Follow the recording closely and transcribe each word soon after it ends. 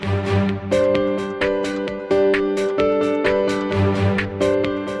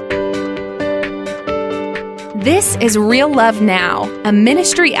This is Real Love Now, a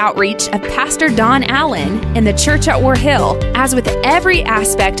ministry outreach of Pastor Don Allen in the church at War Hill. As with every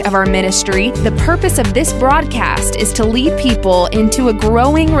aspect of our ministry, the purpose of this broadcast is to lead people into a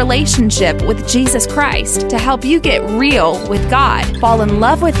growing relationship with Jesus Christ to help you get real with God, fall in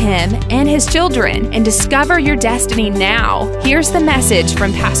love with Him and His children, and discover your destiny now. Here's the message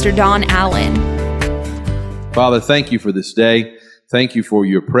from Pastor Don Allen. Father, thank you for this day. Thank you for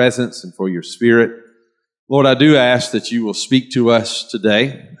your presence and for your Spirit. Lord, I do ask that you will speak to us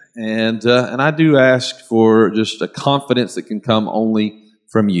today, and I do ask for just a confidence that can come only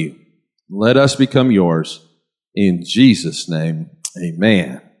from you. Let us become yours. In Jesus' name,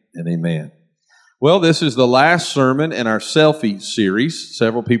 amen and amen. Well, this is the last sermon in our selfie series.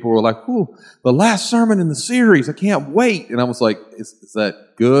 Several people were like, "Ooh, the last sermon in the series, I can't wait." And I was like, is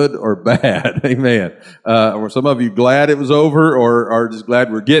that good or bad? Amen. Were some of you glad it was over or just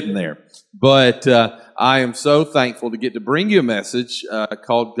glad we're getting there? But I am so thankful to get to bring you a message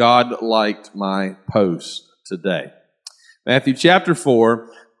called God Liked My Post today. Matthew chapter 4,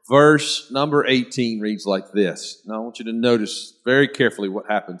 verse number 18 reads like this. Now I want you to notice very carefully what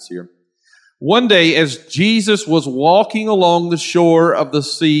happens here. One day as Jesus was walking along the shore of the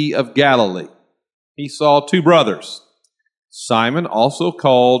Sea of Galilee, he saw two brothers, Simon, also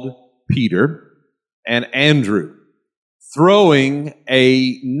called Peter, and Andrew, throwing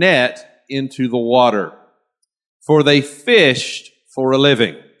a net into the water, for they fished for a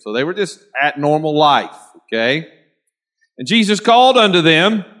living. So they were just at normal life, okay? And Jesus called unto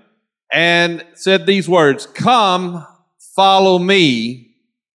them and said these words, "Come, follow me,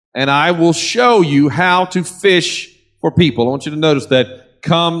 and I will show you how to fish for people." I want you to notice that.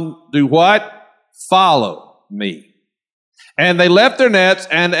 Come, do what? Follow me. And they left their nets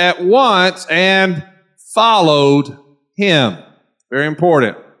and at once and followed him. Very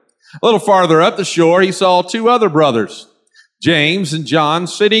important. A little farther up the shore, he saw two other brothers, James and John,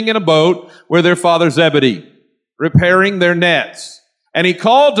 sitting in a boat with their father Zebedee, repairing their nets. And he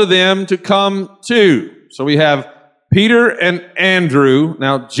called to them to come too. So we have Peter and Andrew,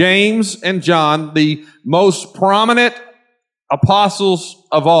 now James and John, the most prominent apostles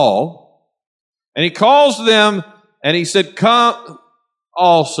of all. And he calls them and he said, "Come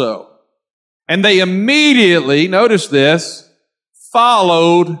also." And they immediately, notice this,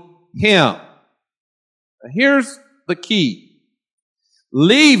 followed him. Now here's the key.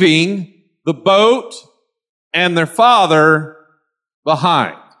 Leaving the boat and their father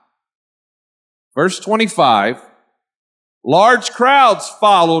behind. Verse 25, large crowds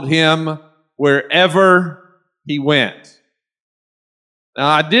followed him wherever he went. Now,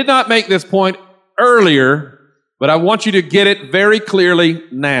 I did not make this point earlier, but I want you to get it very clearly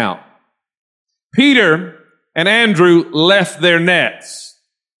now. Peter and Andrew left their nets.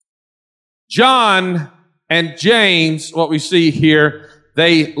 John and James, what we see here,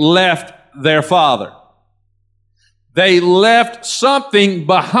 they left their father. They left something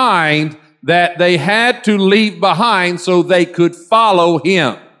behind that they had to leave behind so they could follow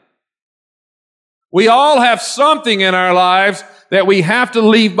him. We all have something in our lives that we have to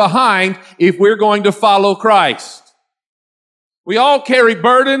leave behind if we're going to follow Christ. We all carry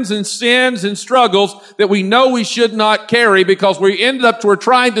burdens and sins and struggles that we know we should not carry because we're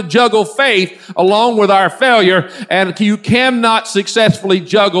trying to juggle faith along with our failure, and you cannot successfully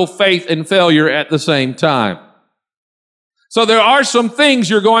juggle faith and failure at the same time. So there are some things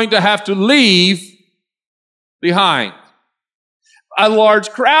you're going to have to leave behind. A large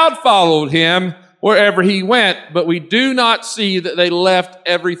crowd followed him wherever he went, but we do not see that they left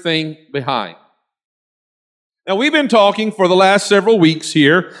everything behind. Now, we've been talking for the last several weeks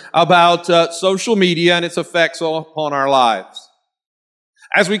here about social media and its effects upon our lives.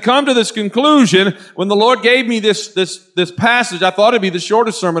 As we come to this conclusion, when the Lord gave me this passage, I thought it'd be the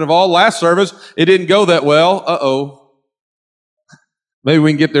shortest sermon of all. Last service, it didn't go that well. Maybe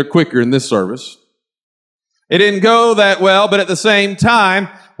we can get there quicker in this service. It didn't go that well, but at the same time,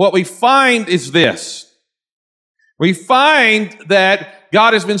 what we find is this. We find that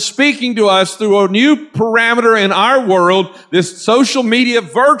God has been speaking to us through a new parameter in our world, this social media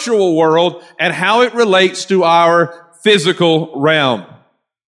virtual world, and how it relates to our physical realm.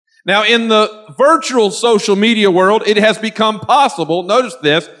 Now, in the virtual social media world, it has become possible, notice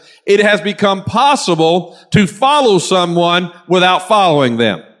this, it has become possible to follow someone without following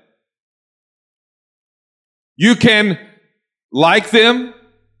them. You can like them,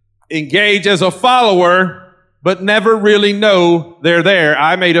 engage as a follower, but never really know they're there.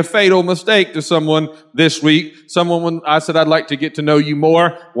 I made a fatal mistake to someone this week. When I said, "I'd like to get to know you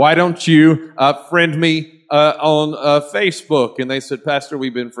more. Why don't you friend me on Facebook?" And they said, "Pastor,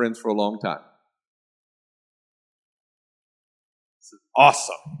 we've been friends for a long time."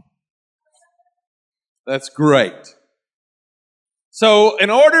 Awesome. That's great. So in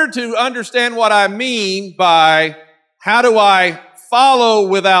order to understand what I mean by how do I follow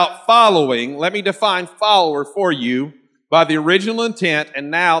without following, let me define follower for you by the original intent and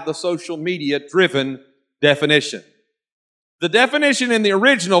now the social media driven definition. The definition in the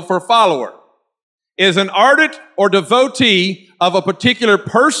original for follower is an ardent or devotee of a particular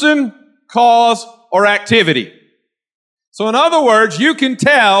person, cause, or activity. So in other words, you can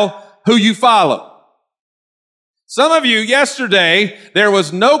tell who you follow. Some of you yesterday, there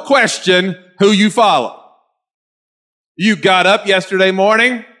was no question who you follow. You got up yesterday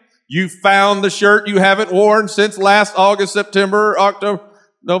morning, you found the shirt you haven't worn since last August, September, October,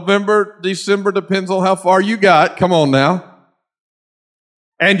 November, December, depends on how far you got. Come on now.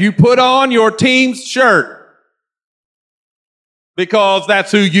 And you put on your team's shirt because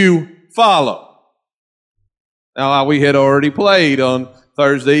that's who you follow. Now, we had already played on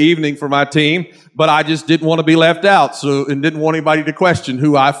Thursday evening for my team, but I just didn't want to be left out and didn't want anybody to question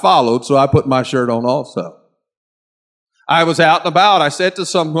who I followed, so I put my shirt on also. I was out and about. I said to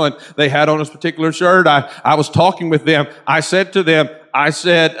someone, they had on this particular shirt. I was talking with them. I said to them,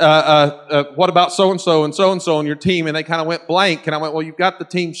 what about so-and-so and so-and-so on your team? And they kind of went blank. And I went, well, you've got the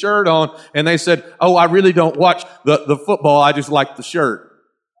team shirt on. And they said, oh, I really don't watch the football. I just like the shirt.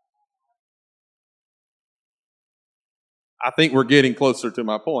 I think we're getting closer to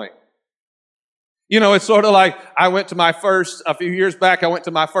my point. You know, it's sort of like a few years back, I went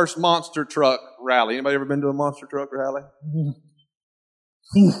to my first monster truck rally. Anybody ever been to a monster truck rally?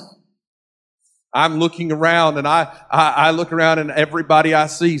 I'm looking around and I look around and everybody I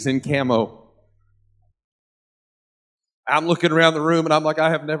see is in camo. I'm looking around the room and I'm like, I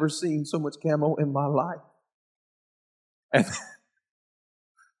have never seen so much camo in my life. And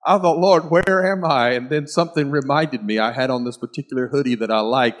I thought, Lord, where am I? And then something reminded me. I had on this particular hoodie that I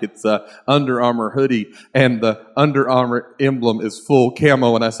like. It's a Under Armour hoodie, and the Under Armour emblem is full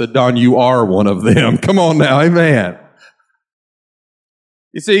camo. And I said, Don, you are one of them. Come on now, amen.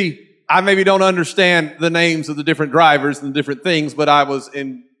 You see, I maybe don't understand the names of the different drivers and the different things, but I was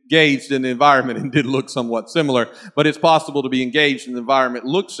engaged in the environment and did look somewhat similar. But it's possible to be engaged in the environment,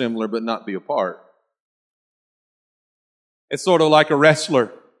 look similar, but not be a part. It's sort of like a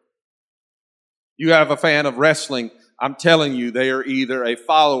wrestler. You have a fan of wrestling, I'm telling you, they are either a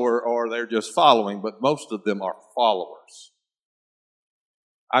follower or they're just following, but most of them are followers.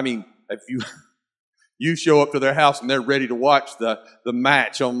 I mean, if you show up to their house and they're ready to watch the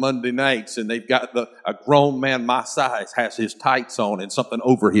match on Monday nights and they've got a grown man my size has his tights on and something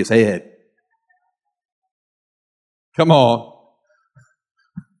over his head. Come on.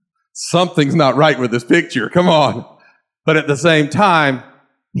 Something's not right with this picture. Come on. But at the same time,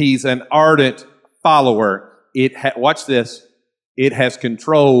 he's an ardent follower. Watch this. It has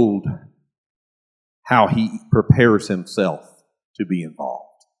controlled how he prepares himself to be involved.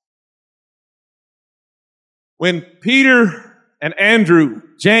 When Peter and Andrew,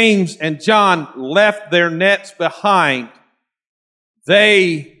 James and John left their nets behind,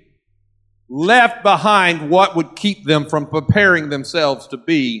 they left behind what would keep them from preparing themselves to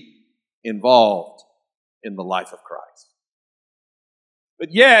be involved in the life of Christ.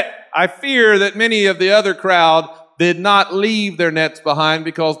 But yet, I fear that many of the other crowd did not leave their nets behind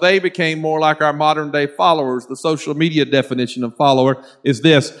because they became more like our modern day followers. The social media definition of follower is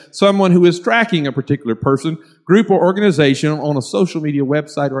this: someone who is tracking a particular person, group, or organization on a social media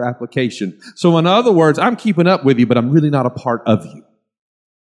website or application. So in other words, I'm keeping up with you, but I'm really not a part of you.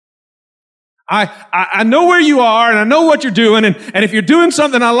 I know where you are and I know what you're doing, and if you're doing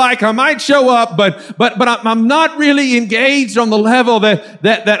something I like, I might show up, but I'm not really engaged on the level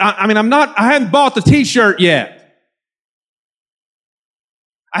that I haven't bought the t-shirt yet.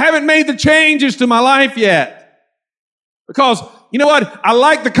 I haven't made the changes to my life yet. Because, you know what? I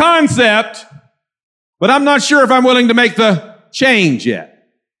like the concept, but I'm not sure if I'm willing to make the change yet.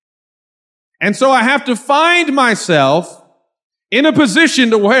 And so I have to find myself in a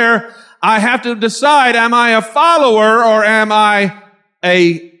position to where I have to decide, am I a follower or am I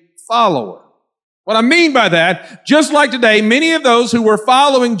a follower? What I mean by that, just like today, many of those who were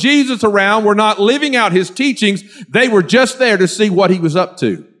following Jesus around were not living out his teachings. They were just there to see what he was up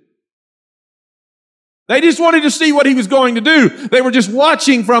to. They just wanted to see what he was going to do. They were just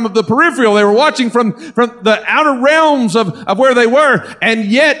watching from the peripheral. They were watching from the outer realms of where they were. And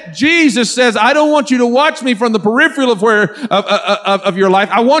yet Jesus says, I don't want you to watch me from the peripheral of your life.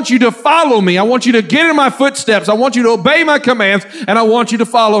 I want you to follow me. I want you to get in my footsteps. I want you to obey my commands, and I want you to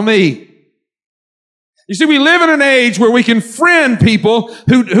follow me. You see, we live in an age where we can friend people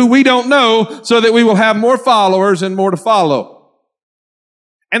who we don't know so that we will have more followers and more to follow.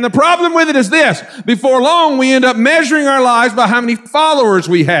 And the problem with it is this. Before long, we end up measuring our lives by how many followers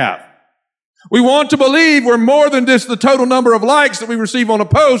we have. We want to believe we're more than just the total number of likes that we receive on a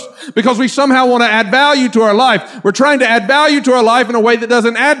post because we somehow want to add value to our life. We're trying to add value to our life in a way that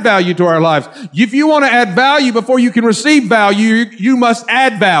doesn't add value to our lives. If you want to add value before you can receive value, you must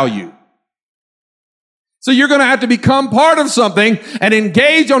add value. So you're going to have to become part of something and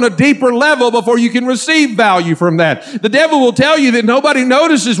engage on a deeper level before you can receive value from that. The devil will tell you that nobody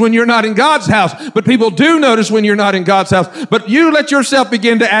notices when you're not in God's house, but people do notice when you're not in God's house. But you let yourself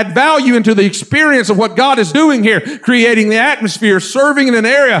begin to add value into the experience of what God is doing here, creating the atmosphere, serving in an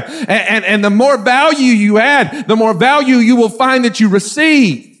area. And the more value you add, the more value you will find that you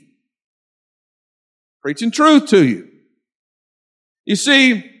receive. Preaching truth to you. You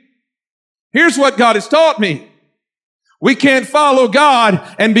see, here's what God has taught me. We can't follow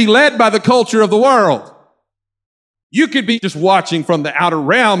God and be led by the culture of the world. You could be just watching from the outer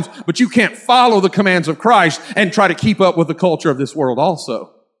realms, but you can't follow the commands of Christ and try to keep up with the culture of this world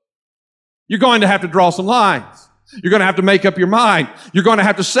also. You're going to have to draw some lines. You're going to have to make up your mind. You're going to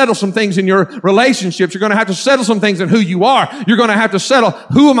have to settle some things in your relationships. You're going to have to settle some things in who you are. You're going to have to settle,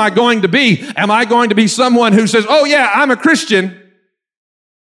 who am I going to be? Am I going to be someone who says, oh yeah, I'm a Christian?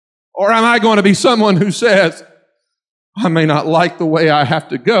 Or am I going to be someone who says, I may not like the way I have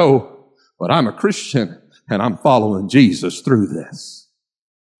to go, but I'm a Christian and I'm following Jesus through this.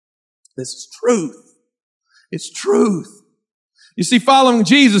 This is truth. It's truth. You see, following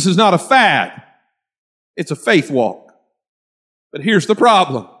Jesus is not a fad. It's a faith walk. But here's the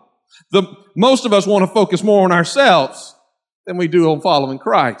problem. Most of us want to focus more on ourselves than we do on following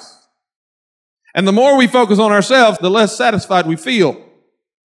Christ. And the more we focus on ourselves, the less satisfied we feel.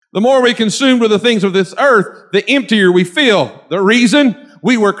 The more we consume with the things of this earth, the emptier we feel. The reason?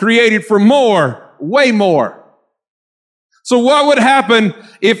 We were created for more, way more. So what would happen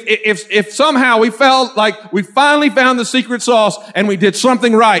if somehow we felt like we finally found the secret sauce and we did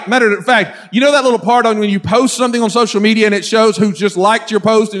something right? Matter of fact, you know that little part on when you post something on social media and it shows who just liked your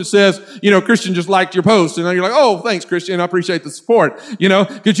post and it says, Christian just liked your post. And then you're like, oh, thanks, Christian. I appreciate the support.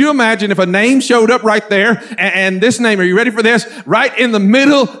 Could you imagine if a name showed up right there and this name, are you ready for this? Right in the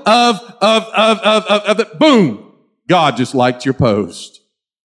middle of the, boom, God just liked your post.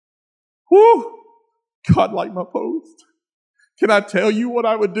 Whoo, God liked my post. Can I tell you what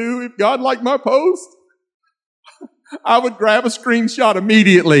I would do if God liked my post? I would grab a screenshot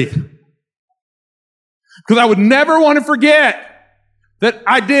immediately. Because I would never want to forget that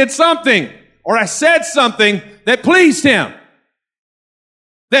I did something or I said something that pleased Him.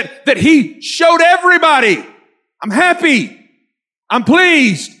 That He showed everybody, I'm happy, I'm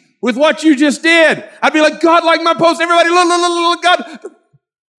pleased with what you just did. I'd be like, God liked my post. Everybody, look, God.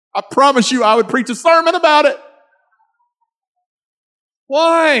 I promise you I would preach a sermon about it.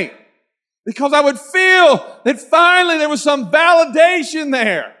 Why? Because I would feel that finally there was some validation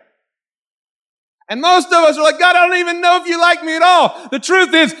there. And most of us are like, God, I don't even know if you like me at all. The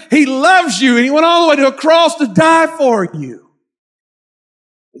truth is, He loves you and He went all the way to a cross to die for you.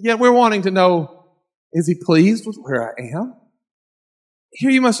 Yet we're wanting to know, is He pleased with where I am?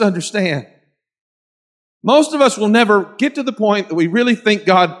 Here you must understand. Most of us will never get to the point that we really think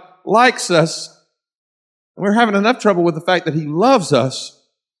God likes us. And we're having enough trouble with the fact that He loves us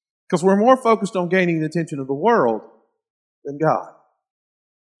because we're more focused on gaining the attention of the world than God.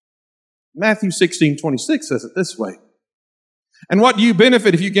 Matthew 16:26 says it this way. And what do you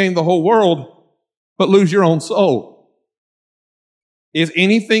benefit if you gain the whole world but lose your own soul? Is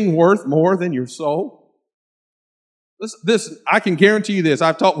anything worth more than your soul? This, I can guarantee you this.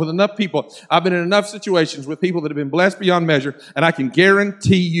 I've talked with enough people. I've been in enough situations with people that have been blessed beyond measure, and I can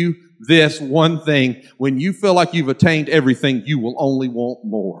guarantee you this one thing. When you feel like you've attained everything, you will only want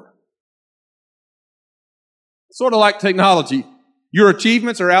more. Sort of like technology. Your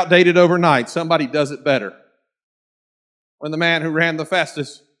achievements are outdated overnight. Somebody does it better. When the man who ran the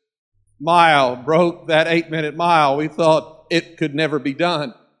fastest mile broke that 8-minute mile, we thought it could never be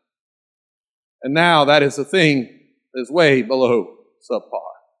done. And now that is a thing that's way below subpar.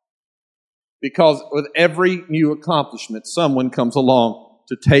 Because with every new accomplishment, someone comes along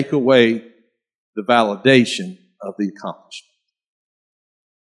to take away the validation of the accomplishment.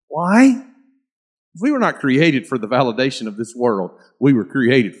 Why? We were not created for the validation of this world. We were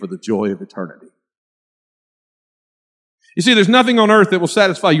created for the joy of eternity. You see, there's nothing on earth that will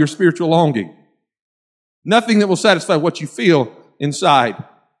satisfy your spiritual longing. Nothing that will satisfy what you feel inside.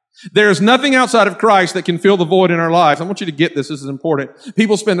 There is nothing outside of Christ that can fill the void in our lives. I want you to get this. This is important.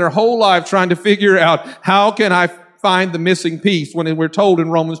 People spend their whole life trying to figure out, how can I find the missing piece when we're told in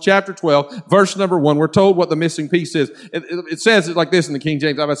Romans chapter 12, verse number 1, we're told what the missing piece is. It says it like this in the King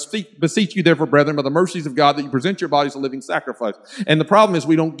James, I beseech you therefore, brethren, by the mercies of God, that you present your bodies a living sacrifice. And the problem is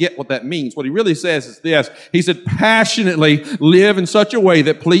we don't get what that means. What he really says is this. He said, passionately live in such a way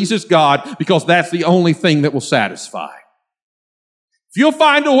that pleases God, because that's the only thing that will satisfy. If you'll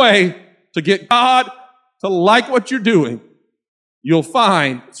find a way to get God to like what you're doing, you'll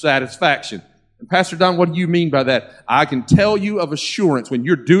find satisfaction. And Pastor Don, what do you mean by that? I can tell you of assurance, when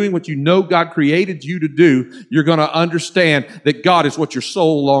you're doing what you know God created you to do, you're going to understand that God is what your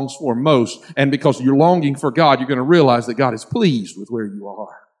soul longs for most. And because you're longing for God, you're going to realize that God is pleased with where you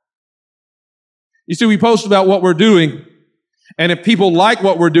are. You see, we post about what we're doing, and if people like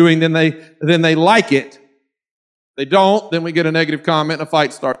what we're doing, then they like it. If they don't, then we get a negative comment and a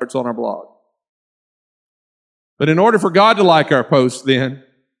fight starts on our blog. But in order for God to like our posts, then,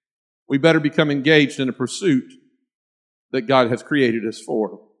 we better become engaged in a pursuit that God has created us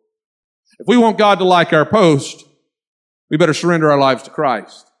for. If we want God to like our post, we better surrender our lives to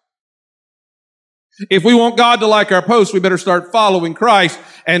Christ. If we want God to like our post, we better start following Christ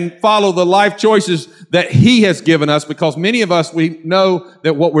and follow the life choices that He has given us, because many of us, we know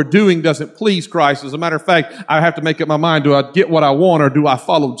that what we're doing doesn't please Christ. As a matter of fact, I have to make up my mind, do I get what I want or do I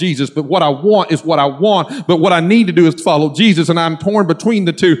follow Jesus? But what I want is what I want, but what I need to do is follow Jesus, and I'm torn between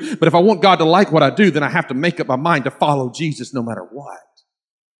the two. But if I want God to like what I do, then I have to make up my mind to follow Jesus no matter what.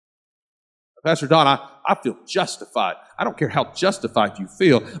 Pastor Don, I feel justified. I don't care how justified you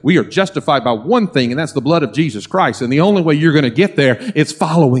feel. We are justified by one thing, and that's the blood of Jesus Christ. And the only way you're going to get there is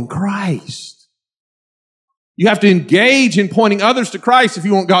following Christ. You have to engage in pointing others to Christ if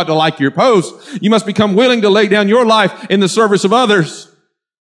you want God to like your post. You must become willing to lay down your life in the service of others.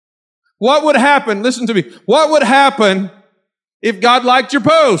 What would happen? Listen to me. What would happen if God liked your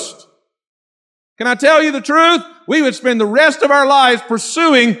post? Can I tell you the truth? We would spend the rest of our lives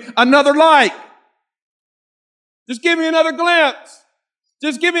pursuing another like. Just give me another glimpse.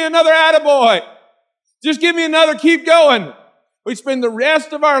 Just give me another attaboy. Just give me another keep going. We spend the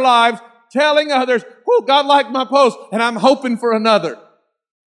rest of our lives telling others, oh, God liked my post, and I'm hoping for another.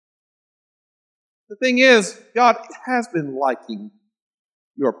 The thing is, God has been liking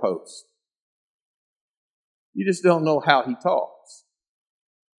your post. You just don't know how He talks.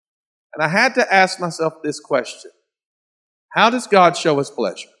 And I had to ask myself this question. How does God show us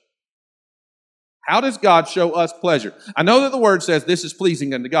pleasure? How does God show us pleasure? I know that the Word says this is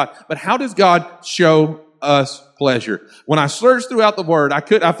pleasing unto God, but how does God show us pleasure? When I searched throughout the Word,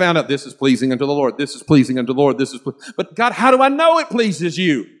 I found out this is pleasing unto the Lord, this is pleasing unto the Lord, but God, how do I know it pleases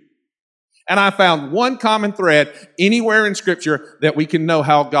you? And I found one common thread anywhere in Scripture that we can know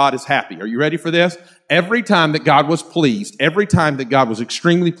how God is happy. Are you ready for this? Every time that God was pleased, every time that God was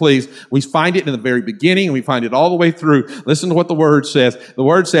extremely pleased, we find it in the very beginning and we find it all the way through. Listen to what the Word says. The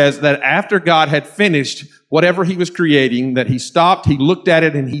Word says that after God had finished whatever He was creating, that He stopped, He looked at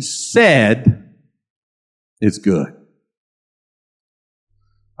it, and He said, "It's good."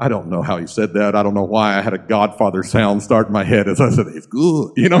 I don't know how He said that. I don't know why I had a Godfather sound start in my head as I said, "It's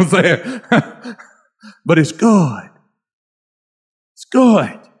good." You know what I'm saying? But it's good. It's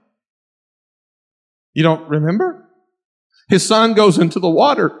good. You don't remember? His Son goes into the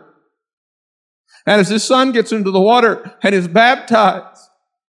water. And as His Son gets into the water and is baptized,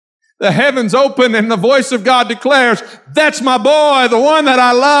 the heavens open and the voice of God declares, "That's my boy, the one that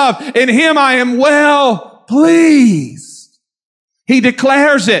I love. In Him I am well pleased." He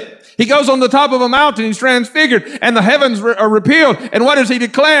declares it. He goes on the top of a mountain. He's transfigured and the heavens are repealed. And what does He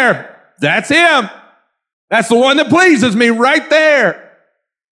declare? That's Him. That's the one that pleases me right there.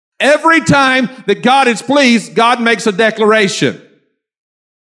 Every time that God is pleased, God makes a declaration.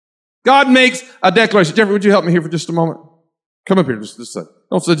 God makes a declaration. Jeffrey, would you help me here for just a moment? Come up here just a second.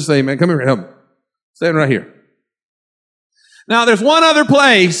 Don't just say amen. Come here and help me. Stand right here. Now, there's one other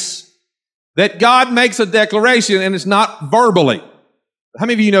place that God makes a declaration, and it's not verbally. How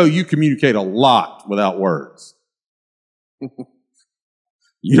many of you know you communicate a lot without words?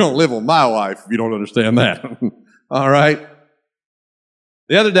 You don't live on my life if you don't understand that. All right?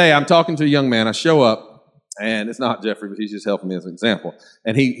 The other day, I'm talking to a young man. I show up, and it's not Jeffrey, but he's just helping me as an example.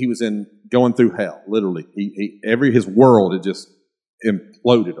 And he was going through hell, literally. His world had just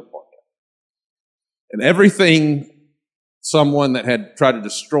imploded upon him. And everything someone that had tried to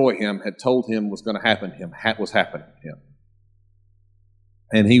destroy him had told him was going to happen to him was happening to him.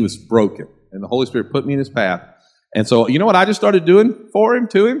 And he was broken. And the Holy Spirit put me in his path. And so, you know what I just started doing for him,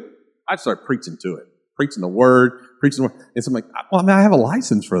 to him? I started preaching to him. Preaching the Word. And so I'm like, well, I mean, I have a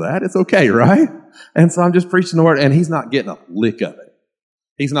license for that. It's okay, right? And so I'm just preaching the Word, and he's not getting a lick of it.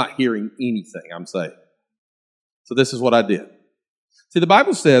 He's not hearing anything I'm saying. So this is what I did. See, the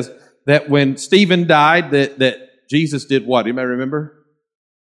Bible says that when Stephen died, that Jesus did what? Anybody remember?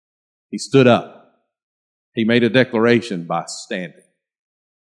 He stood up. He made a declaration by standing.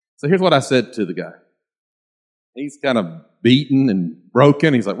 So here's what I said to the guy. He's kind of beaten and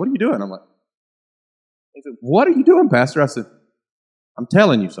broken. He's like, what are you doing? I'm like, he said, what are you doing, Pastor? I said, I'm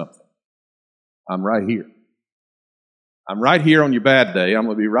telling you something. I'm right here. I'm right here on your bad day. I'm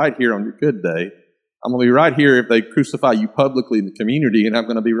going to be right here on your good day. I'm going to be right here if they crucify you publicly in the community, and I'm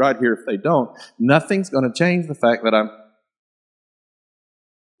going to be right here if they don't. Nothing's going to change the fact that I'm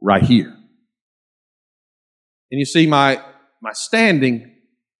right here. And you see, my standing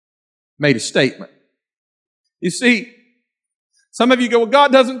made a statement. You see, some of you go, well,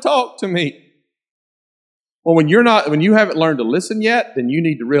 God doesn't talk to me. Well, when you haven't learned to listen yet, then you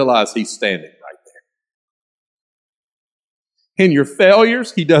need to realize He's standing right there. In your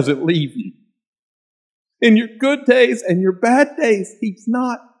failures, He doesn't leave you. In your good days and your bad days, He's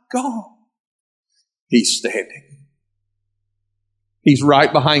not gone. He's standing. He's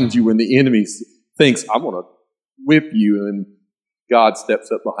right behind you when the enemy thinks, I'm going to whip you, and God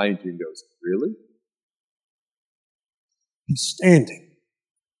steps up behind you and goes, really? He's standing,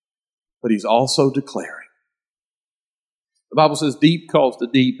 but He's also declaring. The Bible says deep calls to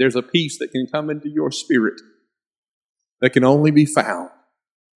deep. There's a peace that can come into your spirit that can only be found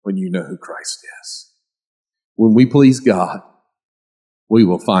when you know who Christ is. When we please God, we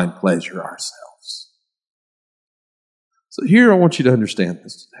will find pleasure ourselves. So here I want you to understand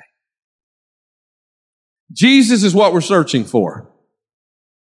this today. Jesus is what we're searching for.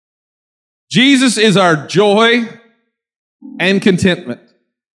 Jesus is our joy and contentment.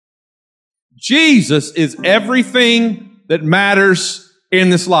 Jesus is everything that matters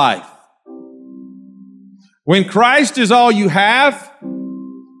in this life. When Christ is all you have,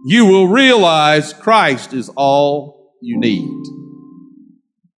 you will realize Christ is all you need.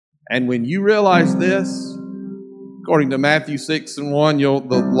 And when you realize this, according to Matthew 6:1,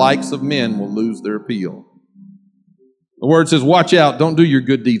 the likes of men will lose their appeal. The word says, watch out, don't do your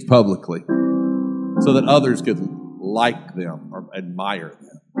good deeds publicly so that others could like them or admire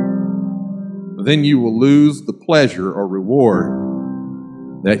them. But then you will lose the pleasure or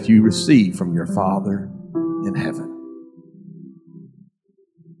reward that you receive from your Father in heaven.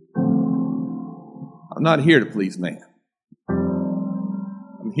 I'm not here to please man.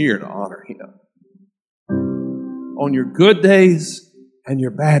 I'm here to honor Him. On your good days and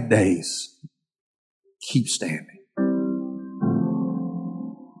your bad days, keep standing.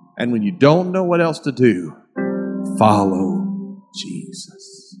 And when you don't know what else to do, follow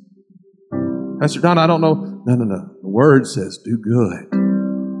Jesus. Pastor Don, I don't know. No. The Word says do good.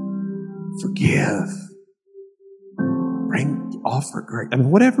 Forgive. Offer grace.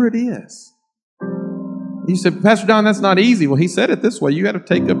 Whatever it is. You said, Pastor Don, that's not easy. Well, He said it this way. You got to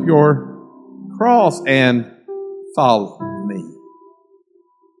take up your cross and follow me.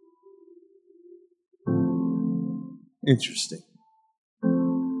 Interesting.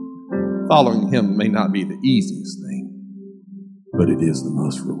 Following Him may not be the easiest thing, but it is the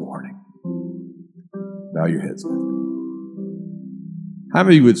most rewarding. Bow your heads with me. How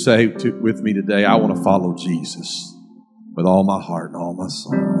many would say with me today, I want to follow Jesus with all my heart and all my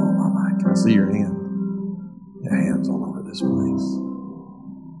soul and all my mind? Can I see your hand? Your hands all over this place.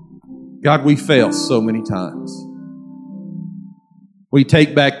 God, we fail so many times. We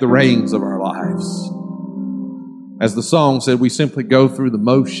take back the reins of our lives. As the song said, we simply go through the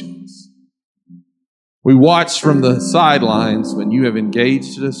motions. We watch from the sidelines when you have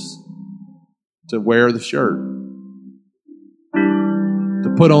engaged us to wear the shirt,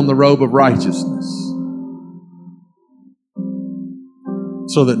 to put on the robe of righteousness,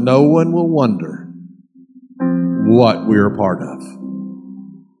 so that no one will wonder what we're a part of,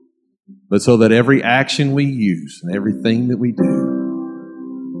 but so that every action we use and everything that we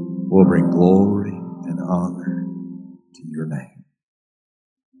do will bring glory and honor to your name.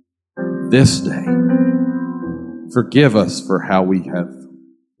 This day, forgive us for how we have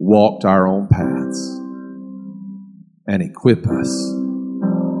walked our own paths, and equip us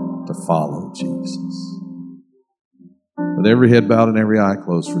to follow Jesus. With every head bowed and every eye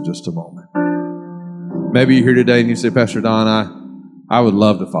closed for just a moment. Maybe you're here today and you say, Pastor Don, I would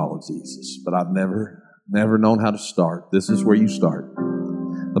love to follow Jesus, but I've never known how to start. This is where you start.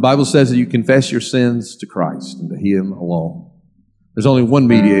 The Bible says that you confess your sins to Christ and to Him alone. There's only one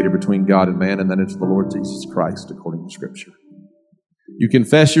mediator between God and man, and that is the Lord Jesus Christ, according to Scripture. You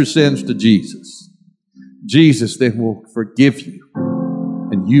confess your sins to Jesus. Jesus then will forgive you,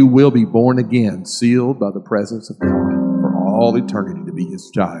 and you will be born again, sealed by the presence of God for all eternity to be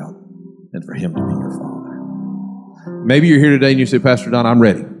His child and for Him to be your Father. Maybe you're here today and you say, Pastor Don, I'm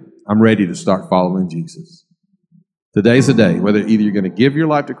ready. I'm ready to start following Jesus. Today's the day, whether either you're going to give your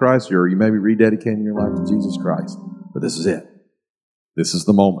life to Christ or you may be rededicating your life to Jesus Christ. But this is it. This is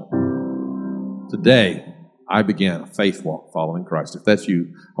the moment. Today, I began a faith walk following Christ. If that's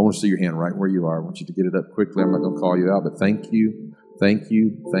you, I want to see your hand right where you are. I want you to get it up quickly. I'm not going to call you out, but thank you, thank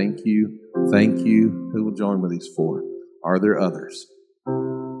you, thank you, thank you. Who will join with these four? Are there others?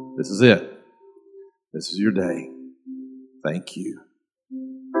 This is it. This is your day. Thank you.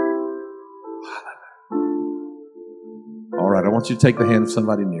 All right, I want you to take the hand of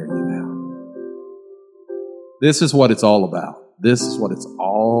somebody near you now. This is what it's all about. This is what it's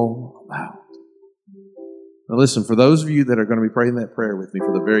all about. Now listen, for those of you that are going to be praying that prayer with me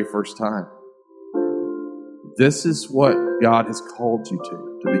for the very first time, this is what God has called you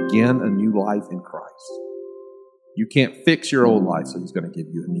to begin a new life in Christ. You can't fix your old life, so He's going to give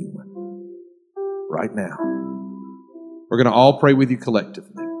you a new one. Right now. We're going to all pray with you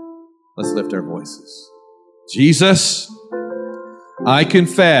collectively. Let's lift our voices. Jesus, I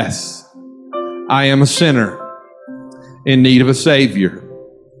confess I am a sinner in need of a Savior.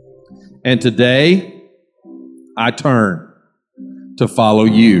 And today, I turn to follow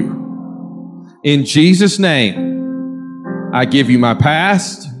you. In Jesus' name, I give you my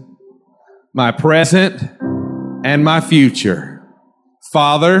past, my present, and my future.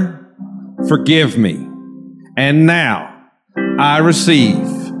 Father, forgive me. And now I receive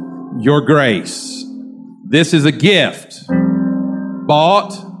your grace. This is a gift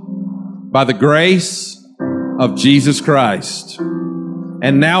bought by the grace of Jesus Christ.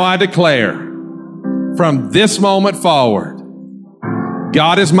 And now I declare, from this moment forward,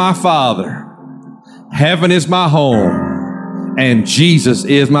 God is my Father, heaven is my home, and Jesus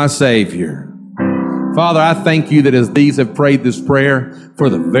is my Savior. Father, I thank you that as these have prayed this prayer for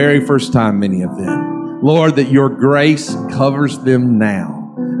the very first time, many of them, Lord, that your grace covers them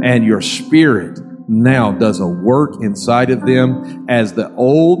now, and your Spirit now does a work inside of them as the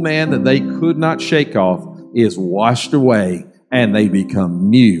old man that they could not shake off is washed away, and they become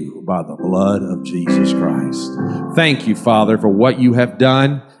new by the blood of Jesus Christ. Thank you, Father, for what you have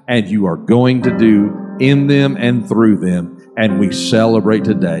done and you are going to do in them and through them. And we celebrate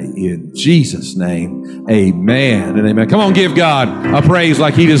today in Jesus' name. Amen and amen. Come on, give God a praise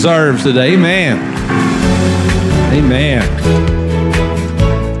like He deserves today. Amen. Amen.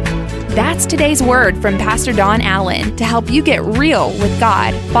 That's today's word from Pastor Don Allen to help you get real with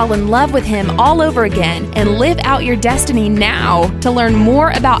God, fall in love with Him all over again, and live out your destiny now. To learn more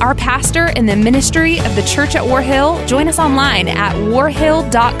about our pastor and the ministry of the church at War Hill, join us online at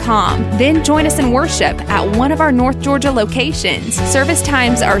warhill.com. Then join us in worship at one of our North Georgia locations. Service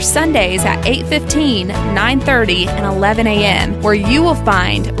times are Sundays at 8:15, 9:30, and 11 a.m., where you will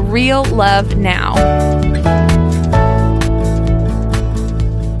find real love now.